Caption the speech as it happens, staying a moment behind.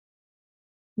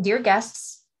dear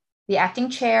guests, the acting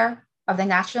chair of the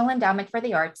National Endowment for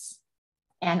the Arts,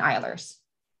 Ann Eilers.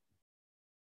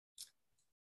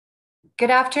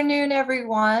 Good afternoon,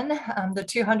 everyone. The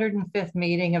 205th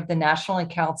meeting of the National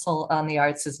Council on the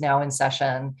Arts is now in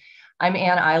session. I'm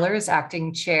Ann Eilers,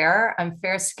 acting chair. I'm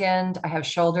fair-skinned. I have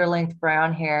shoulder-length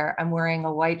brown hair. I'm wearing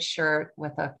a white shirt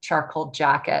with a charcoal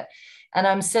jacket, and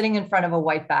I'm sitting in front of a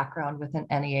white background with an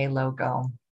NEA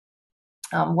logo.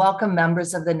 Welcome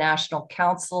members of the National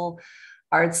Council,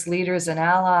 arts leaders and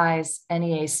allies,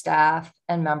 NEA staff,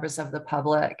 and members of the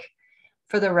public.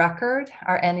 For the record,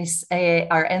 our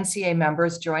NCA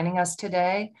members joining us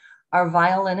today are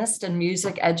violinist and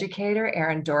music educator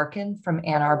Aaron Dorkin from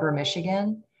Ann Arbor,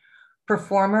 Michigan,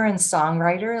 performer and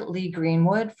songwriter Lee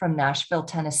Greenwood from Nashville,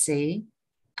 Tennessee,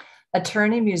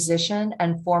 attorney, musician,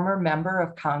 and former member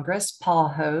of Congress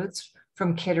Paul Hodes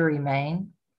from Kittery, Maine,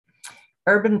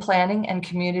 urban planning and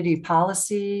community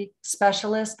policy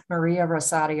specialist Maria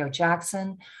Rosario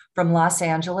Jackson from Los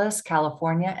Angeles,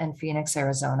 California, and Phoenix,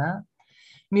 Arizona,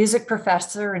 music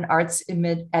professor and arts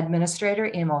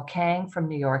administrator Emil Kang from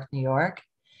New York, New York,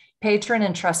 patron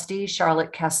and trustee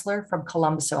Charlotte Kessler from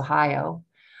Columbus, Ohio,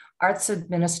 arts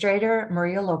administrator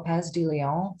Maria Lopez de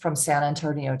Leon from San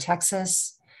Antonio,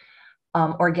 Texas,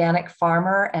 organic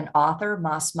farmer and author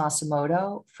Mas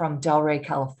Masimoto from Delray,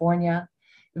 California,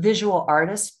 visual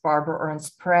artist Barbara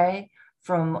Ernst Prey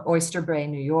from Oyster Bay,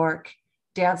 New York,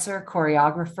 dancer,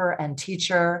 choreographer, and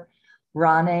teacher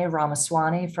Rane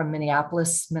Ramaswamy from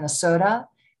Minneapolis, Minnesota,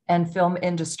 and film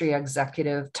industry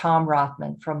executive Tom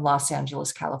Rothman from Los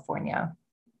Angeles, California.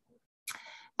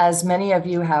 As many of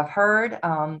you have heard,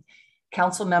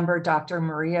 Council member Dr.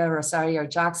 Maria Rosario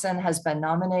Jackson has been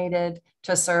nominated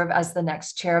to serve as the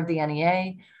next chair of the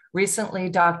NEA. Recently,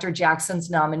 Dr. Jackson's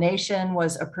nomination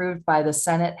was approved by the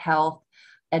Senate Health,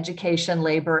 Education,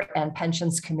 Labor, and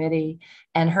Pensions Committee,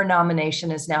 and her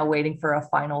nomination is now waiting for a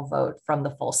final vote from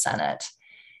the full Senate.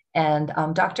 And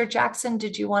Dr. Jackson,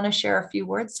 did you want to share a few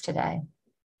words today?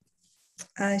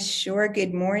 Sure.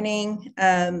 Good morning.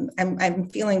 I'm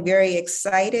feeling very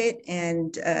excited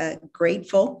and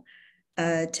grateful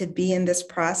to be in this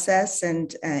process,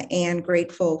 and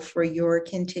grateful for your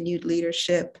continued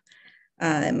leadership,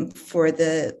 for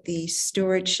the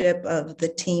stewardship of the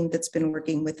team that's been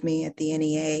working with me at the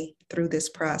NEA through this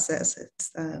process.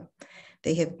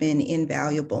 They have been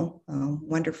invaluable,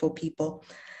 wonderful people.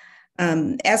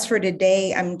 As for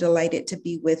today, I'm delighted to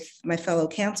be with my fellow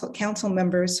council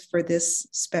members for this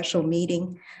special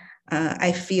meeting.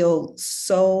 I feel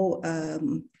so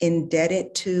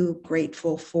indebted to,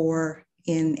 grateful for,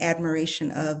 in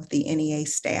admiration of the NEA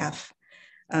staff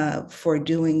for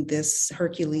doing this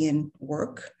Herculean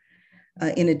work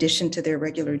in addition to their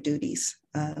regular duties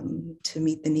to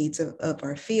meet the needs of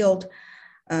our field.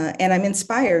 And I'm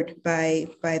inspired by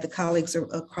the colleagues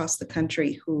across the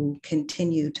country who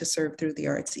continue to serve through the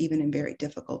arts, even in very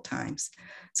difficult times.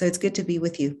 So it's good to be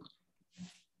with you.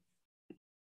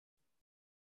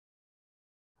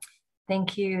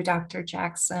 Thank you, Dr.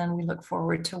 Jackson. We look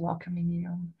forward to welcoming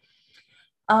you.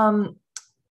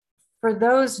 For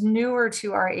those newer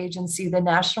to our agency, the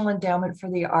National Endowment for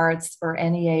the Arts, or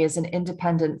NEA, is an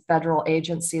independent federal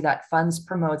agency that funds,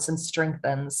 promotes, and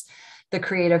strengthens the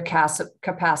creative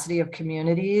capacity of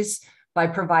communities by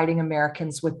providing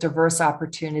Americans with diverse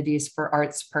opportunities for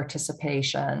arts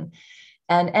participation.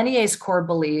 And NEA's core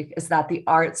belief is that the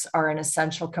arts are an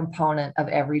essential component of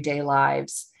everyday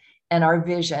lives. And our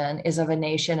vision is of a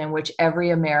nation in which every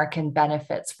American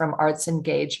benefits from arts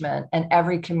engagement and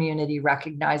every community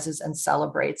recognizes and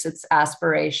celebrates its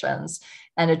aspirations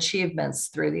and achievements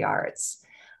through the arts.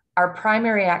 Our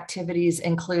primary activities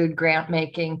include grant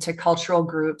making to cultural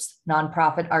groups,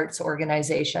 nonprofit arts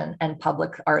organizations, and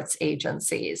public arts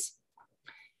agencies.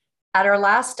 At our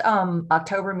last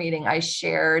October meeting, I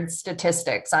shared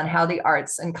statistics on how the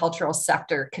arts and cultural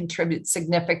sector contribute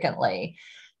significantly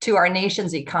to our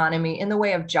nation's economy in the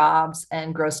way of jobs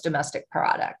and gross domestic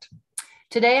product.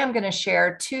 Today, I'm going to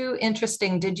share two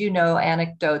interesting did you know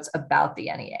anecdotes about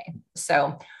the NEA.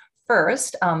 So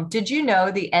first, did you know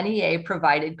the NEA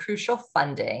provided crucial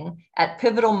funding at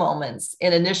pivotal moments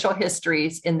in initial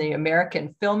histories in the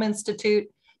American Film Institute,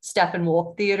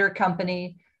 Steppenwolf Theater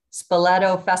Company,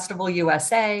 Spoleto Festival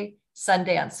USA,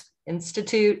 Sundance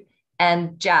Institute,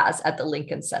 and jazz at the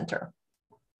Lincoln Center?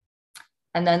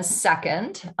 And then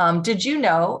second, did you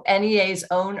know NEA's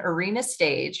own Arena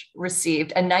Stage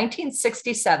received a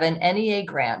 1967 NEA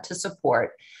grant to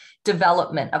support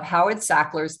development of Howard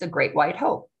Sackler's The Great White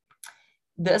Hope?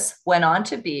 This went on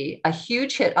to be a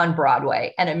huge hit on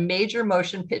Broadway and a major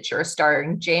motion picture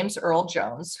starring James Earl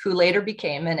Jones, who later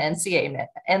became an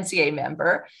NCA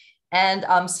member, and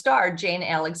starred Jane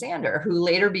Alexander, who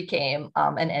later became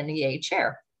an NEA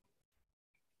chair.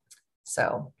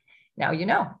 So now you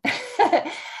know.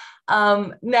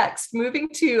 Next, moving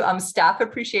to staff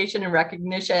appreciation and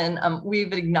recognition,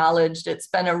 we've acknowledged it's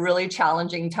been a really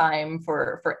challenging time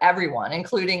for everyone,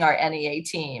 including our NEA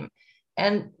team.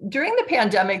 And during the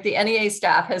pandemic, the NEA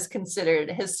staff has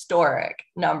considered historic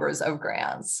numbers of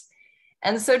grants.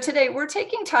 And so today we're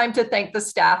taking time to thank the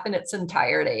staff in its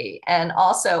entirety, and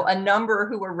also a number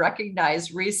who were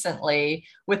recognized recently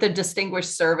with a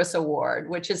Distinguished Service Award,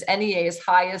 which is NEA's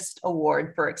highest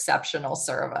award for exceptional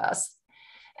service.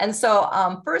 And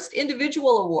so first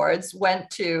individual awards went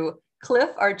to Cliff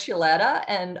Archuleta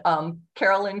and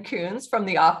Carolyn Coons from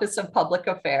the Office of Public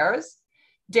Affairs,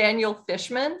 Daniel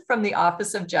Fishman from the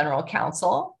Office of General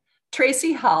Counsel,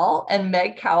 Tracy Hull and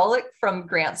Meg Cowlick from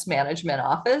Grants Management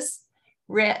Office,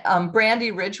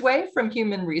 Brandy Ridgway from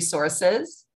Human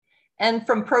Resources, and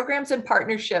from Programs and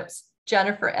Partnerships,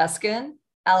 Jennifer Eskin,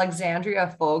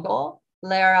 Alexandria Fogel,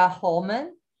 Lara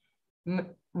Holman,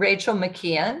 Rachel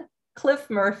McKeon, Cliff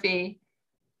Murphy,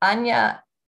 Anya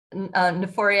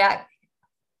Neforiak,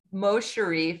 Mo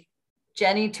Sharif,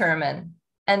 Jenny Turman,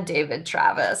 and David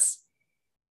Travis.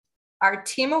 Our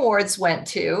team awards went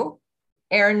to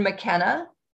Erin McKenna,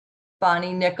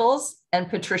 Bonnie Nichols, and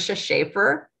Patricia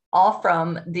Schaefer, all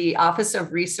from the Office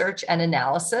of Research and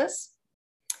Analysis,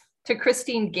 to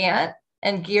Christine Gant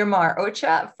and Guillermo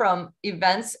Ocha from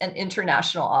Events and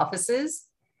International Offices,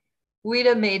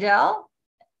 Guida Maydell,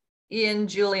 Ian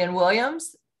Julian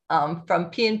Williams from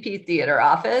P&P Theater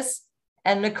Office,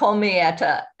 and Nicole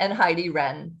Mieta and Heidi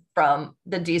Wren from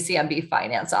the DCMB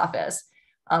Finance Office.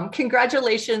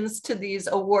 Congratulations to these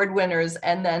award winners,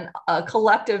 and then a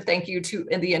collective thank you to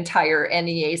the entire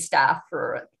NEA staff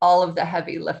for all of the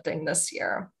heavy lifting this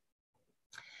year.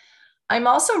 I'm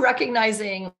also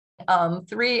recognizing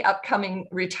 3 upcoming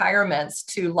retirements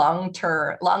to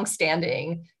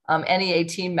long-standing NEA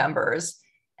team members.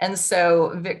 And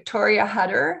so Victoria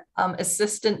Hutter,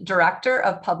 Assistant Director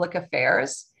of Public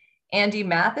Affairs, Andy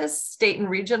Mathis, State and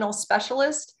Regional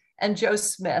Specialist, and Joe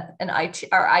Smith,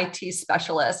 our IT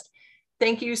specialist.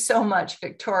 Thank you so much,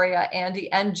 Victoria,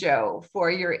 Andy, and Joe, for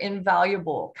your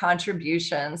invaluable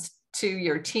contributions to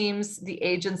your teams, the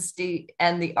agency,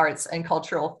 and the arts and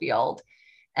cultural field.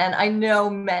 And I know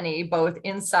many, both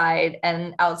inside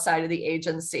and outside of the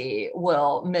agency,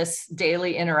 will miss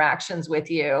daily interactions with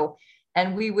you.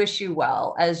 And we wish you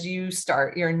well as you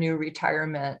start your new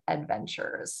retirement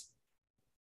adventures.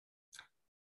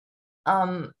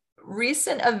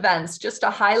 Recent events, just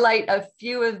to highlight a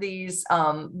few of these,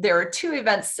 there are 2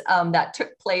 events that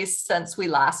took place since we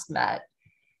last met.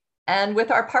 And with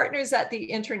our partners at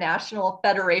the International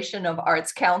Federation of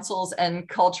Arts Councils and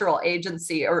Cultural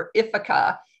Agency, or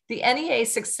IFACA, the NEA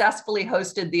successfully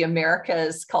hosted the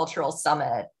Americas Cultural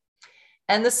Summit.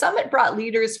 And the summit brought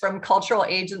leaders from cultural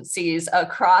agencies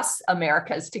across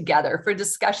Americas together for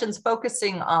discussions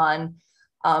focusing on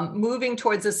moving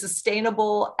towards a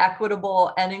sustainable,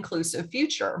 equitable, and inclusive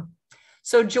future.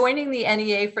 So joining the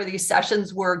NEA for these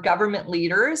sessions were government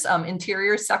leaders,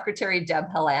 Interior Secretary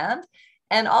Deb Haaland,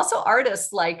 and also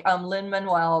artists like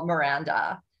Lin-Manuel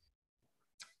Miranda.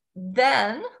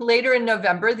 Then later in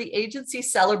November, the agency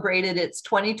celebrated its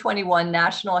 2021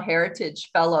 National Heritage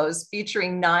Fellows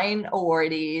featuring 9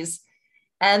 awardees.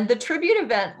 And the tribute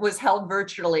event was held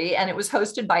virtually, and it was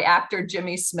hosted by actor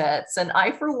Jimmy Smits. And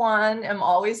I, for one, am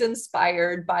always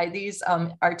inspired by these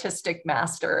artistic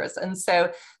masters. And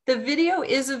so the video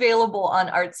is available on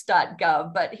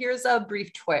arts.gov, but here's a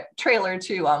brief trailer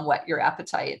to whet your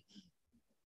appetite.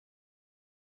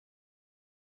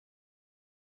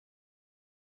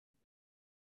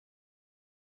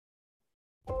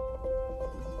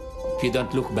 If you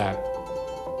don't look back,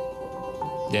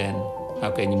 then how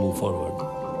can you move forward?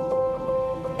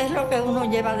 Es lo que uno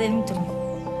lleva dentro,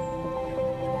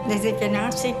 desde que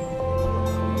nace.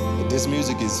 This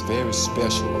music is very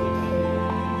special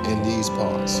in these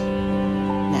parts.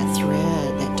 That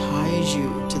thread that ties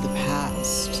you to the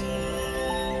past.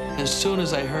 As soon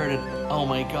as I heard it, oh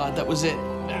my God, that was it.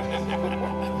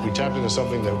 We tapped into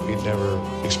something that we'd never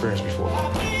experienced before.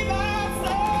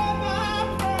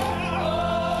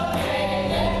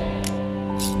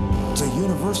 It's a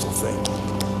universal thing.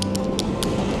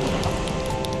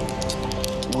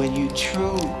 When you're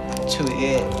true to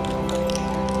it,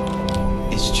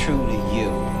 it's true to you.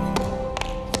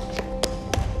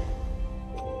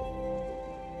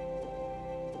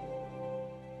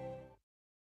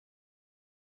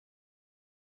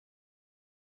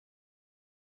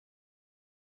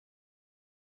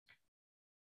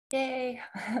 Yay.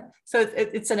 So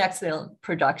it's an excellent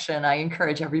production. I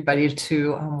encourage everybody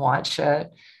to watch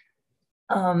it.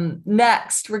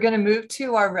 Next, we're going to move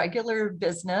to our regular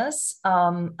business.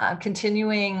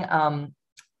 Continuing,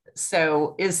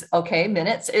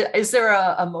 minutes. Is there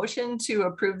a motion to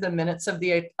approve the minutes of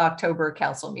the October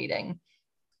council meeting?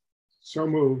 So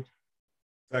moved.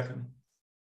 Second.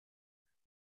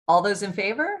 All those in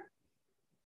favor?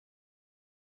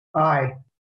 Aye.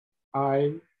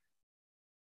 Aye.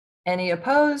 Any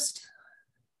opposed?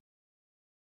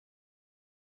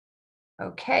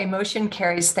 Okay, motion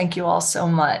carries. Thank you all so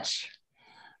much.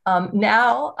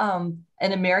 Now,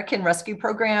 an American Rescue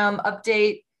Program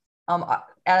update.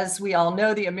 As we all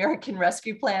know, the American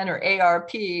Rescue Plan, or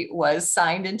ARP, was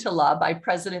signed into law by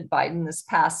President Biden this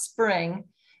past spring,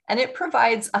 and it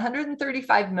provides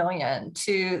 $135 million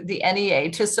to the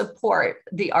NEA to support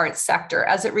the arts sector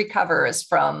as it recovers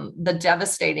from the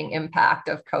devastating impact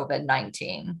of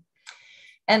COVID-19.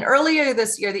 And earlier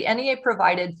this year, the NEA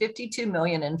provided $52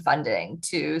 million in funding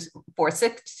for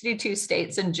 62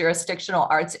 states and jurisdictional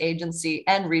arts agency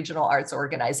and regional arts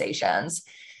organizations.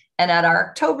 And at our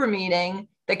October meeting,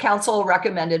 the council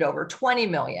recommended over $20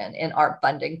 million in art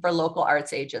funding for local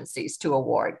arts agencies to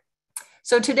award.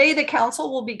 So today, the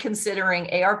council will be considering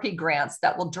ARP grants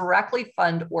that will directly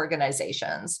fund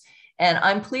organizations. And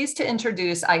I'm pleased to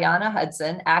introduce Ayanna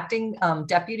Hudson, Acting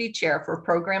Deputy Chair for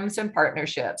Programs and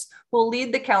Partnerships, who will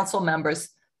lead the council members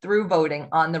through voting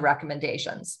on the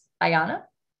recommendations. Ayanna?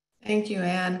 Thank you,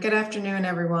 Anne. Good afternoon,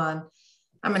 everyone.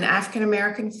 I'm an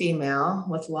African-American female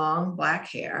with long black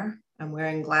hair. I'm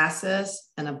wearing glasses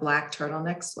and a black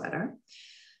turtleneck sweater.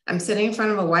 I'm sitting in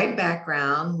front of a white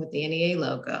background with the NEA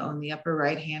logo in the upper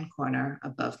right-hand corner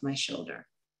above my shoulder.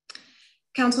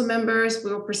 Council members,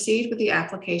 we will proceed with the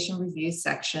application review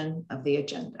section of the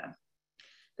agenda.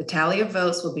 The tally of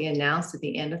votes will be announced at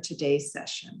the end of today's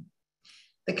session.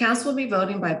 The council will be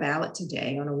voting by ballot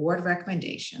today on award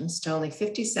recommendations to only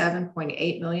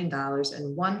 $57.8 million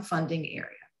in one funding area,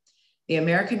 the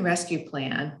American Rescue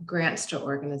Plan grants to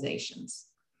organizations.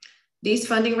 These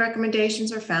funding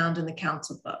recommendations are found in the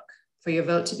council book. For your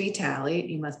vote to be tallied,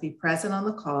 you must be present on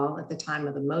the call at the time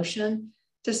of the motion,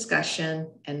 discussion,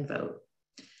 and vote.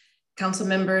 Council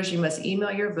members, you must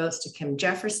email your votes to Kim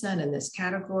Jefferson in this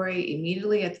category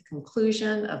immediately at the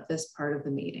conclusion of this part of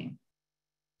the meeting.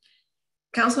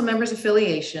 Council members'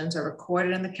 affiliations are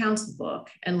recorded in the council book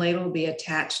and later will be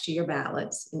attached to your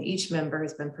ballots, and each member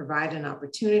has been provided an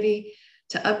opportunity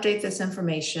to update this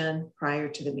information prior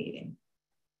to the meeting.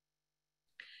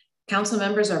 Council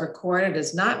members are recorded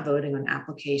as not voting on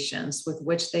applications with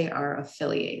which they are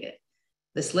affiliated.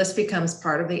 This list becomes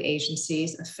part of the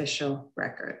agency's official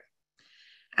record.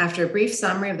 After a brief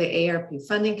summary of the ARP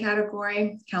funding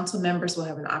category, council members will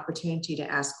have an opportunity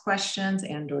to ask questions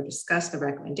and/or discuss the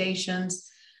recommendations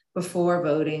before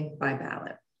voting by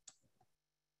ballot.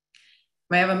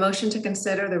 May I have a motion to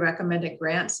consider the recommended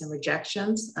grants and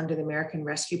rejections under the American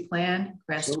Rescue Plan?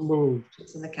 Grants So moved.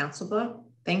 in the council book.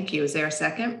 Thank you. Is there a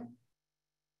second?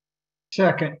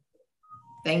 Second.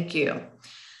 Thank you.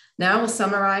 Now we'll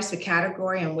summarize the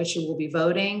category in which you will be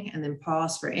voting and then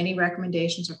pause for any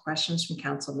recommendations or questions from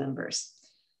council members.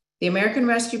 The American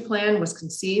Rescue Plan was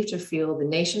conceived to fuel the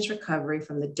nation's recovery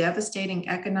from the devastating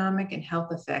economic and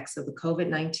health effects of the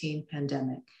COVID-19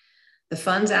 pandemic. The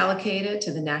funds allocated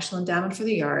to the National Endowment for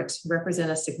the Arts represent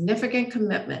a significant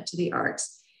commitment to the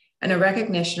arts and a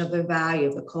recognition of the value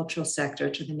of the cultural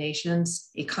sector to the nation's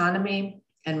economy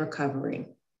and recovery.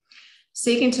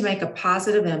 Seeking to make a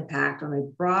positive impact on a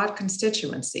broad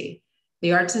constituency,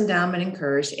 the Arts Endowment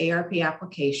encouraged ARP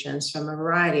applications from a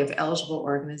variety of eligible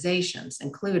organizations,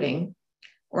 including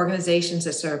organizations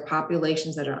that serve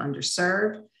populations that are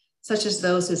underserved, such as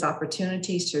those whose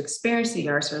opportunities to experience the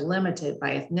arts are limited by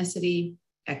ethnicity,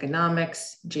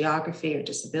 economics, geography, or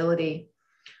disability,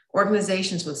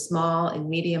 organizations with small and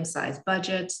medium-sized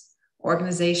budgets,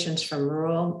 organizations from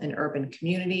rural and urban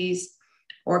communities,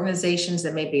 organizations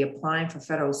that may be applying for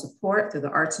federal support through the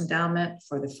Arts Endowment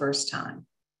for the first time.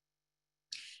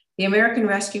 The American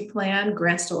Rescue Plan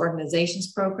Grants to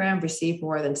Organizations program received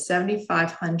more than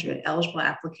 7,500 eligible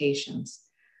applications.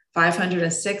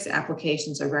 506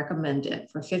 applications are recommended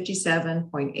for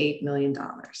 $57.8 million.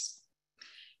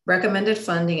 Recommended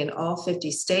funding in all 50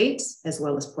 states, as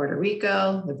well as Puerto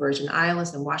Rico, the Virgin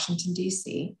Islands, and Washington,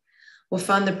 D.C., will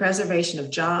fund the preservation of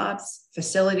jobs,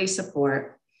 facility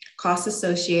support, costs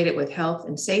associated with health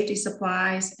and safety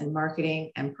supplies, and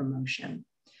marketing and promotion.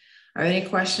 Are there any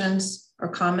questions or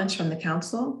comments from the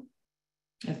council?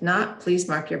 If not, please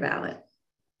mark your ballot.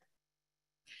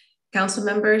 Council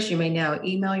members, you may now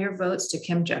email your votes to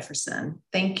Kim Jefferson.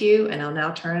 Thank you, and I'll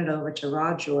now turn it over to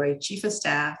Rod Joy, Chief of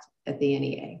Staff at the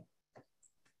NEA.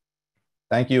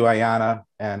 Thank you, Ayanna,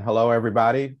 and hello,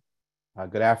 everybody.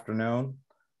 Good afternoon.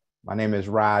 My name is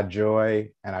Rod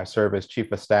Joy, and I serve as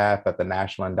Chief of Staff at the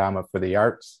National Endowment for the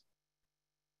Arts.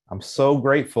 I'm so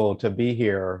grateful to be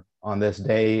here on this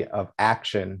day of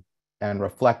action and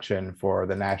reflection for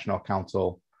the National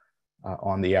Council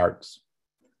on the Arts.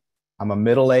 I'm a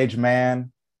middle-aged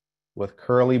man with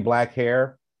curly black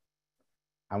hair.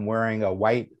 I'm wearing a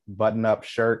white button-up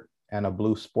shirt and a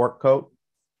blue sport coat.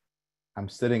 I'm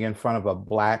sitting in front of a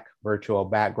black virtual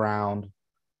background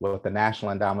with the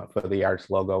National Endowment for the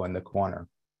Arts logo in the corner.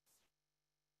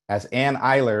 As Ann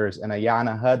Eilers and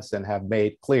Ayanna Hudson have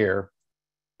made clear,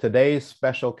 today's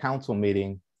special council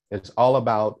meeting is all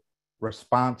about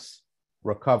response,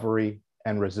 recovery,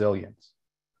 and resilience.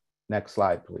 Next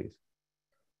slide, please.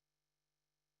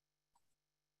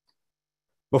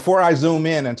 Before I zoom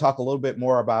in and talk a little bit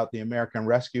more about the American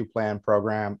Rescue Plan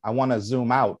program, I want to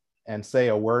zoom out and say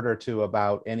a word or two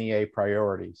about NEA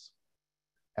priorities.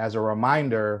 As a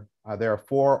reminder, there are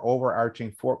 4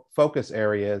 overarching focus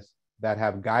areas that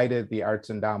have guided the Arts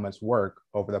Endowment's work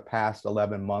over the past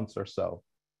 11 months or so.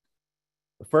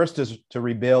 The first is to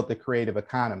rebuild the creative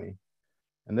economy.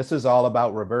 And this is all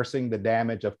about reversing the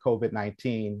damage of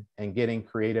COVID-19 and getting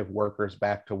creative workers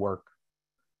back to work.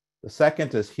 The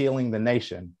second is healing the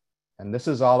nation. And this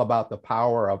is all about the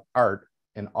power of art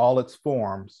in all its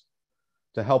forms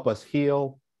to help us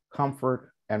heal,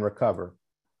 comfort, and recover.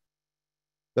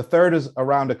 The third is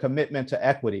around a commitment to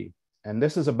equity. And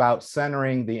this is about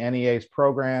centering the NEA's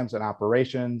programs and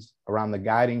operations around the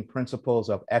guiding principles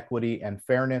of equity and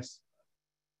fairness.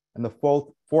 And the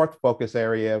fourth focus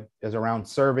area is around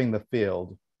serving the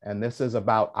field. And this is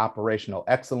about operational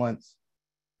excellence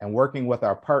and working with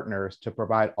our partners to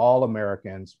provide all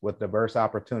Americans with diverse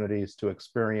opportunities to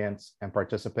experience and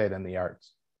participate in the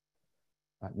arts.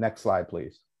 Next slide,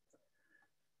 please.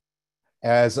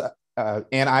 As Ann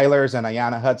Eilers and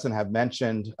Ayanna Hudson have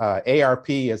mentioned,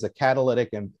 ARP is a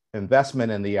catalytic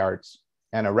investment in the arts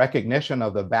and a recognition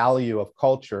of the value of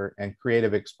culture and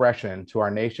creative expression to our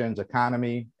nation's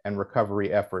economy and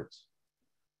recovery efforts.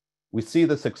 We see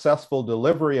the successful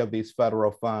delivery of these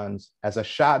federal funds as a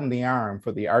shot in the arm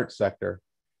for the arts sector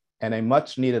and a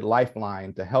much needed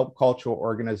lifeline to help cultural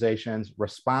organizations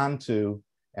respond to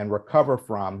and recover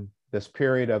from this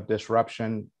period of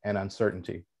disruption and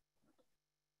uncertainty.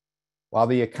 While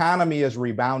the economy is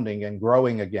rebounding and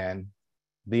growing again,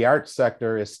 the arts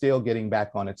sector is still getting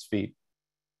back on its feet.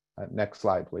 Next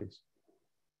slide, please.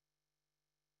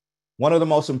 One of the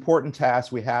most important tasks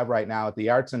we have right now at the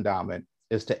Arts Endowment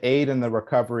is to aid in the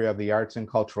recovery of the arts and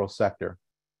cultural sector.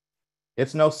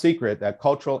 It's no secret that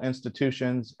cultural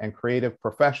institutions and creative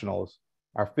professionals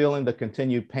are feeling the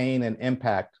continued pain and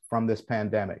impact from this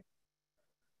pandemic.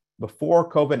 Before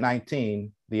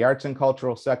COVID-19, the arts and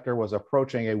cultural sector was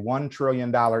approaching a $1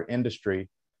 trillion industry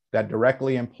that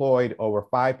directly employed over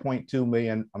 5.2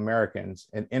 million Americans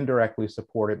and indirectly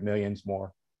supported millions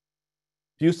more.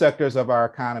 Few sectors of our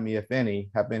economy, if any,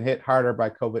 have been hit harder by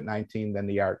COVID-19 than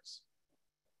the arts.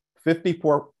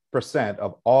 54%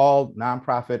 of all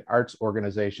nonprofit arts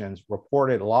organizations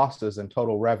reported losses in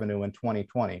total revenue in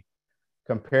 2020,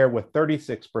 compared with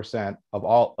 36% of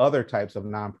all other types of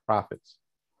nonprofits.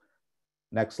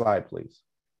 Next slide, please.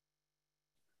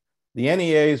 The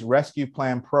NEA's Rescue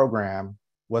Plan program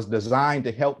was designed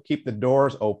to help keep the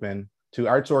doors open to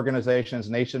arts organizations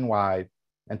nationwide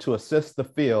and to assist the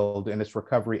field in its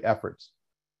recovery efforts.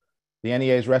 The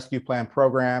NEA's Rescue Plan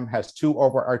program has 2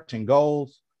 overarching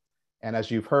goals, and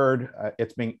as you've heard,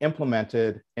 it's being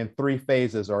implemented in 3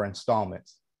 phases or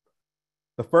installments.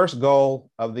 The first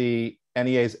goal of the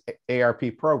NEA's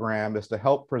ARP program is to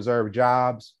help preserve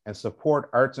jobs and support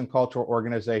arts and cultural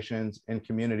organizations in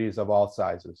communities of all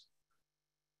sizes.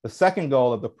 The second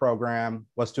goal of the program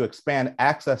was to expand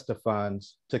access to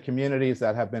funds to communities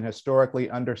that have been historically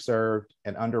underserved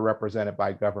and underrepresented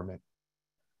by government.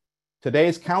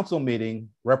 Today's council meeting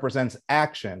represents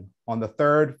action on the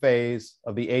 3rd phase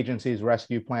of the agency's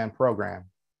Rescue Plan program.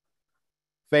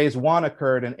 Phase 1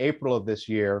 occurred in April of this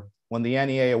year when the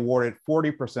NEA awarded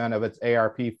 40% of its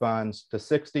ARP funds to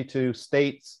 62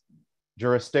 states,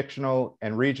 jurisdictional,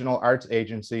 and regional arts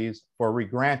agencies for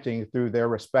regranting through their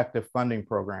respective funding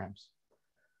programs.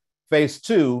 Phase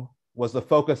 2 was the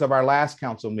focus of our last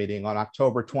council meeting on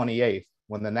October 28th,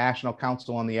 when the National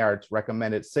Council on the Arts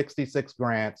recommended 66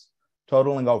 grants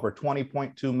totaling over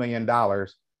 $20.2 million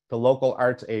to local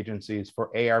arts agencies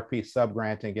for ARP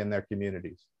subgranting in their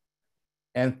communities.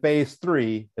 And phase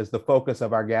 3 is the focus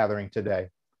of our gathering today.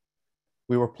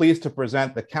 we were pleased to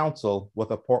present the council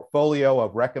with a portfolio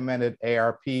of recommended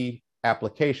ARP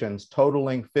applications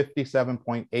totaling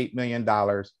 $57.8 million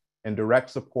in direct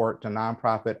support to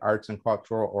nonprofit arts and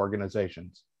cultural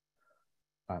organizations.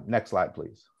 Next slide,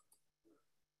 please.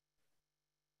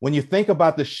 When you think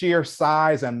about the sheer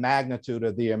size and magnitude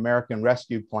of the American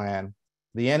Rescue Plan,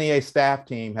 the NEA staff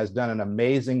team has done an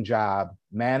amazing job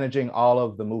managing all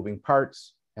of the moving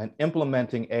parts and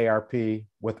implementing ARP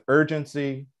with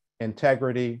urgency,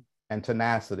 integrity, and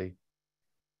tenacity.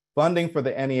 Funding for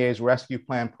the NEA's Rescue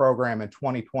Plan program in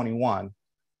 2021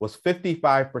 was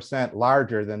 55%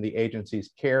 larger than the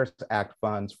agency's CARES Act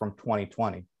funds from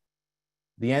 2020.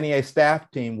 The NEA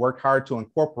staff team worked hard to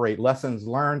incorporate lessons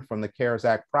learned from the CARES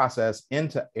Act process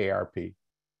into ARP.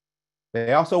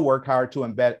 They also worked hard to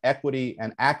embed equity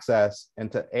and access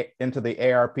into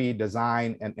the ARP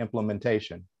design and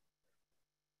implementation.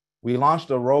 We launched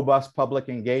a robust public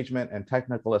engagement and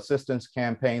technical assistance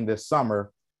campaign this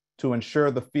summer to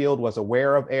ensure the field was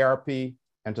aware of ARP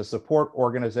and to support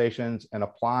organizations in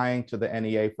applying to the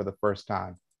NEA for the first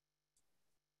time.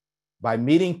 By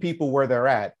meeting people where they're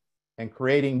at and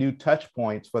creating new touch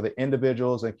points for the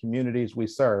individuals and communities we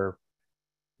serve,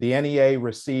 the NEA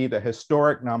received a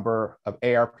historic number of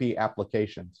ARP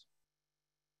applications.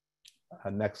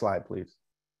 Next slide, please.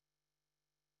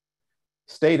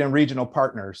 State and regional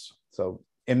partners. So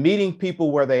in meeting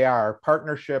people where they are,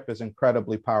 partnership is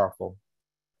incredibly powerful.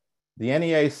 The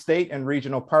NEA's state and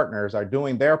regional partners are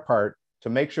doing their part to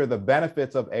make sure the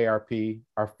benefits of ARP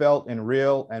are felt in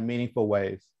real and meaningful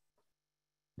ways.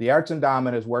 The Arts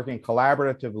Endowment is working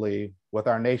collaboratively with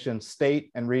our nation's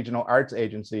state and regional arts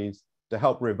agencies to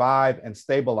help revive and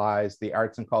stabilize the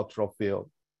arts and cultural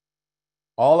field.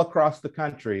 All across the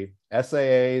country,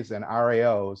 SAAs and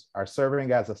RAOs are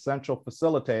serving as essential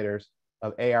facilitators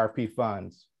of ARP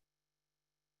funds.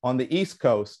 On the East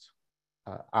Coast,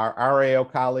 our RAO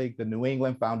colleague, the New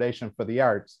England Foundation for the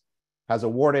Arts, has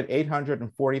awarded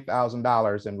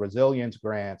 $840,000 in resilience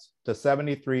grants to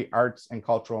 73 arts and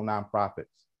cultural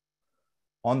nonprofits.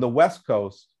 On the West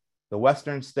Coast, the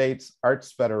Western States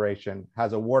Arts Federation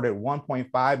has awarded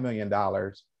 $1.5 million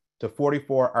to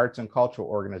 44 arts and cultural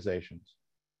organizations.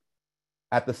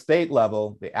 At the state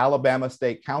level, the Alabama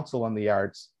State Council on the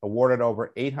Arts awarded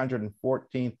over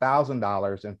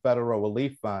 $814,000 in federal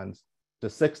relief funds to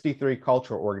 63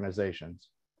 cultural organizations.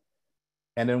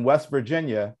 And in West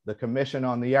Virginia, the Commission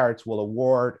on the Arts will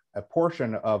award a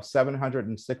portion of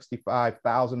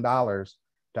 $765,000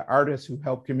 to artists who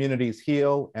help communities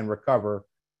heal and recover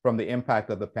from the impact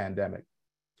of the pandemic.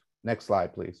 Next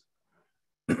slide, please.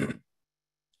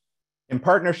 In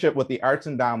partnership with the Arts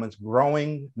Endowment's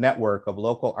growing network of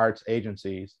local arts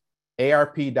agencies,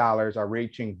 ARP dollars are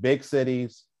reaching big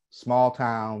cities, small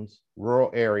towns,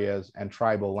 rural areas, and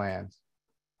tribal lands.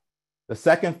 The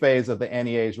second phase of the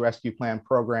NEA's Rescue Plan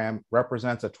program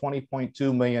represents a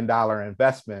 $20.2 million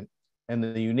investment in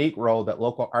the unique role that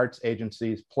local arts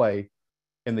agencies play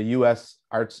in the US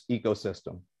arts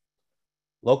ecosystem.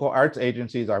 Local arts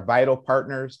agencies are vital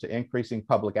partners to increasing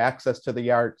public access to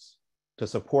the arts, to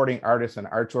supporting artists and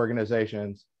arts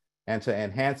organizations, and to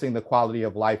enhancing the quality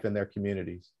of life in their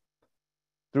communities.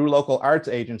 Through local arts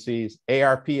agencies,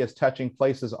 ARP is touching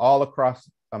places all across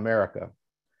America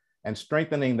and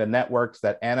strengthening the networks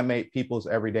that animate people's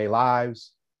everyday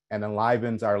lives and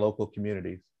enlivens our local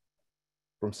communities.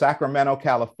 From Sacramento,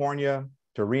 California,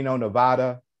 to Reno,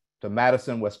 Nevada, to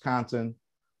Madison, Wisconsin,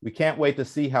 we can't wait to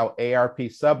see how ARP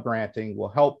subgranting will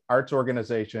help arts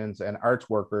organizations and arts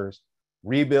workers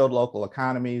rebuild local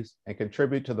economies and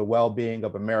contribute to the well-being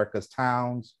of America's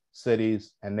towns,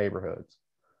 cities, and neighborhoods.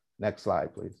 Next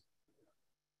slide, please.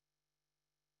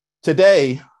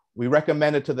 Today, we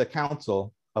recommended to the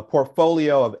council a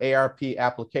portfolio of ARP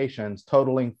applications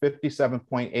totaling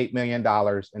 $57.8 million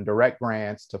in direct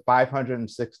grants to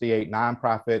 568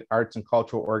 nonprofit arts and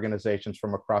cultural organizations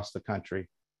from across the country.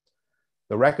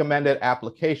 The recommended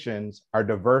applications are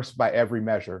diverse by every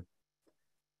measure: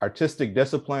 artistic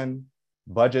discipline,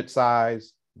 budget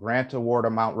size, grant award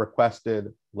amount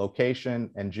requested, location,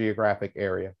 and geographic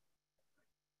area.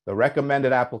 The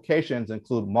recommended applications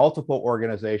include multiple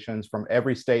organizations from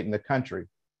every state in the country.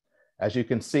 As you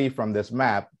can see from this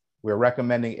map, we're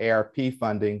recommending ARP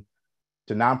funding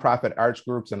to nonprofit arts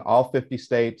groups in all 50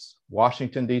 states,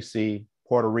 Washington, D.C.,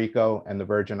 Puerto Rico, and the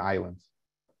Virgin Islands.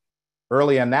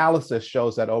 Early analysis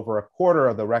shows that over a quarter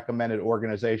of the recommended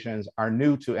organizations are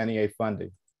new to NEA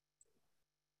funding.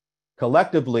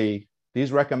 Collectively,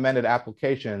 these recommended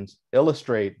applications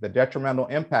illustrate the detrimental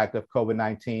impact of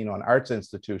COVID-19 on arts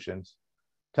institutions,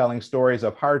 telling stories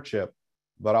of hardship,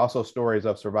 but also stories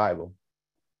of survival.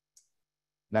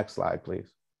 Next slide,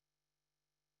 please.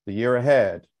 the year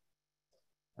ahead.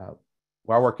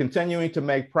 While we're continuing to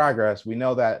make progress, we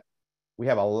know that we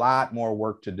have a lot more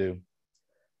work to do,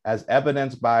 as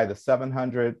evidenced by the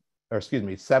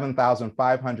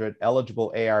 7,500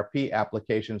 eligible ARP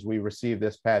applications we received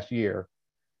this past year.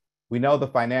 We know the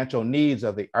financial needs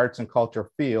of the arts and culture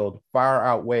field far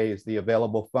outweighs the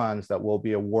available funds that we'll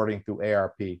be awarding through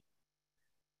ARP.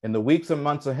 In the weeks and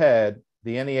months ahead,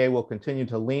 the NEA will continue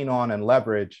to lean on and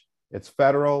leverage its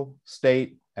federal,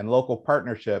 state, and local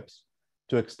partnerships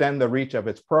to extend the reach of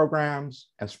its programs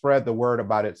and spread the word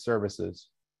about its services.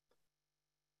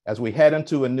 As we head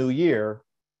into a new year,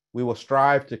 we will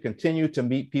strive to continue to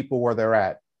meet people where they're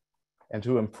at and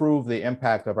to improve the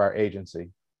impact of our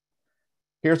agency.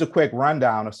 Here's a quick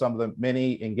rundown of some of the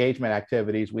many engagement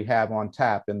activities we have on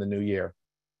tap in the new year.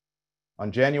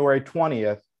 On January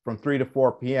 20th, from 3 to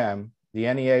 4 p.m.,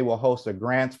 the NEA will host a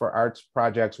Grants for Arts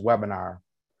Projects webinar,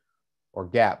 or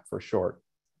GAP for short.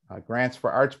 Grants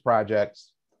for Arts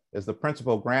Projects is the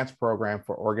principal grants program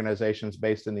for organizations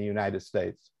based in the United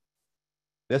States.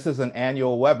 This is an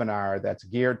annual webinar that's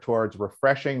geared towards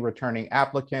refreshing returning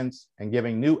applicants and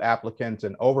giving new applicants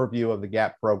an overview of the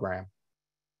GAP program.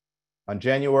 On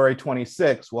January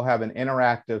 26th, we'll have an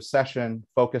interactive session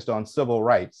focused on civil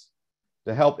rights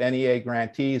to help NEA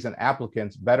grantees and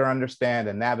applicants better understand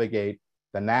and navigate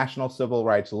the national civil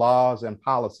rights laws and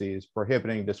policies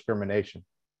prohibiting discrimination.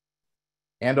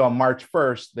 And on March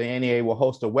 1st, the NEA will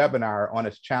host a webinar on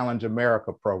its Challenge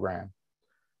America program.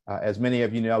 As many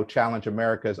of you know, Challenge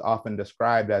America is often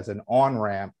described as an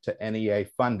on-ramp to NEA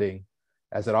funding,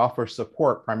 as it offers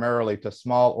support primarily to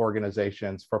small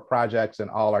organizations for projects in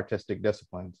all artistic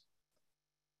disciplines.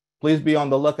 Please be on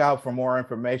the lookout for more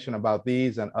information about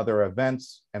these and other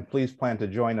events, and please plan to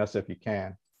join us if you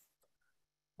can.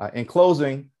 In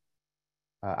closing,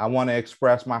 I want to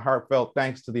express my heartfelt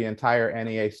thanks to the entire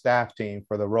NEA staff team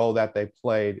for the role that they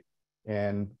played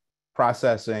in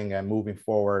processing and moving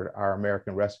forward our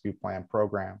American Rescue Plan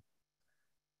program.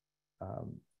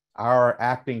 Our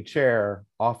acting chair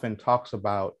often talks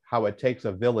about how it takes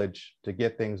a village to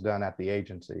get things done at the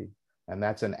agency. And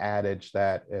that's an adage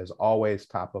that is always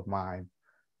top of mind.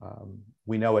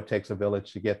 We know it takes a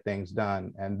village to get things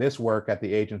done. And this work at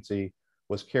the agency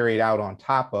was carried out on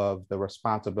top of the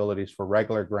responsibilities for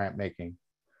regular grant making.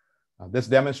 This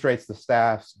demonstrates the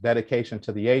staff's dedication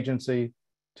to the agency,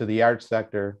 to the arts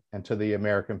sector, and to the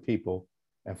American people.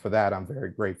 And for that, I'm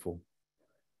very grateful.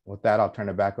 With that, I'll turn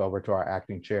it back over to our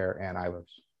acting chair, Ann Eilers.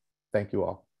 Thank you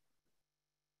all.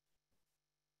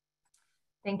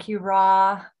 Thank you,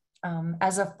 Ra.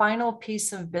 As a final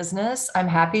piece of business, I'm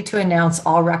happy to announce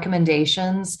all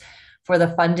recommendations for the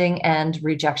funding and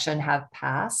rejection have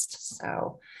passed.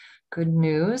 So good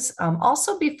news.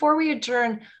 Also, before we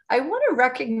adjourn, I want to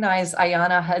recognize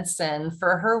Ayanna Hudson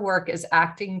for her work as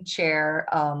acting chair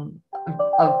of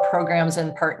programs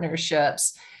and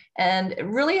partnerships, and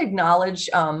really acknowledge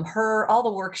all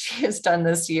the work she has done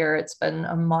this year. It's been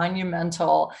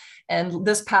monumental. And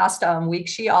this past week,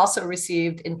 she also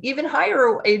received an even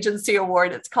higher agency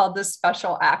award. It's called the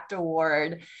Special Act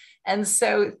Award. And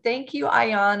so thank you,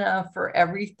 Ayanna, for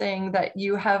everything that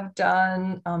you have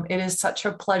done. It is such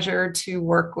a pleasure to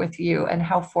work with you, and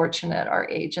how fortunate our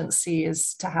agency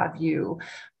is to have you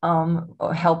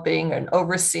helping and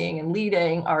overseeing and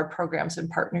leading our programs and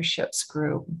partnerships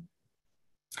group.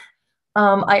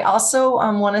 I also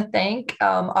want to thank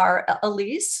our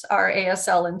Elise, our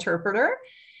ASL interpreter.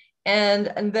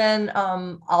 And then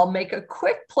I'll make a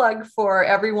quick plug for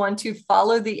everyone to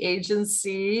follow the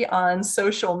agency on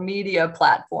social media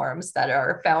platforms that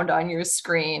are found on your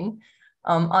screen.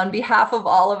 On behalf of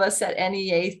all of us at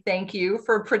NEA, thank you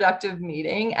for a productive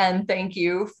meeting, and thank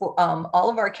you for all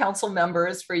of our council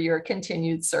members for your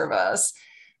continued service.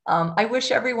 I wish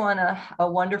everyone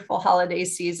a wonderful holiday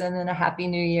season and a happy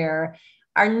new year.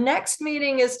 Our next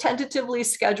meeting is tentatively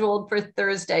scheduled for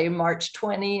Thursday, March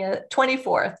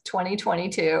 24th,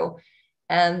 2022.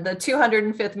 And the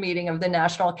 205th meeting of the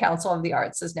National Council of the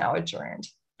Arts is now adjourned.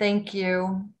 Thank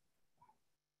you.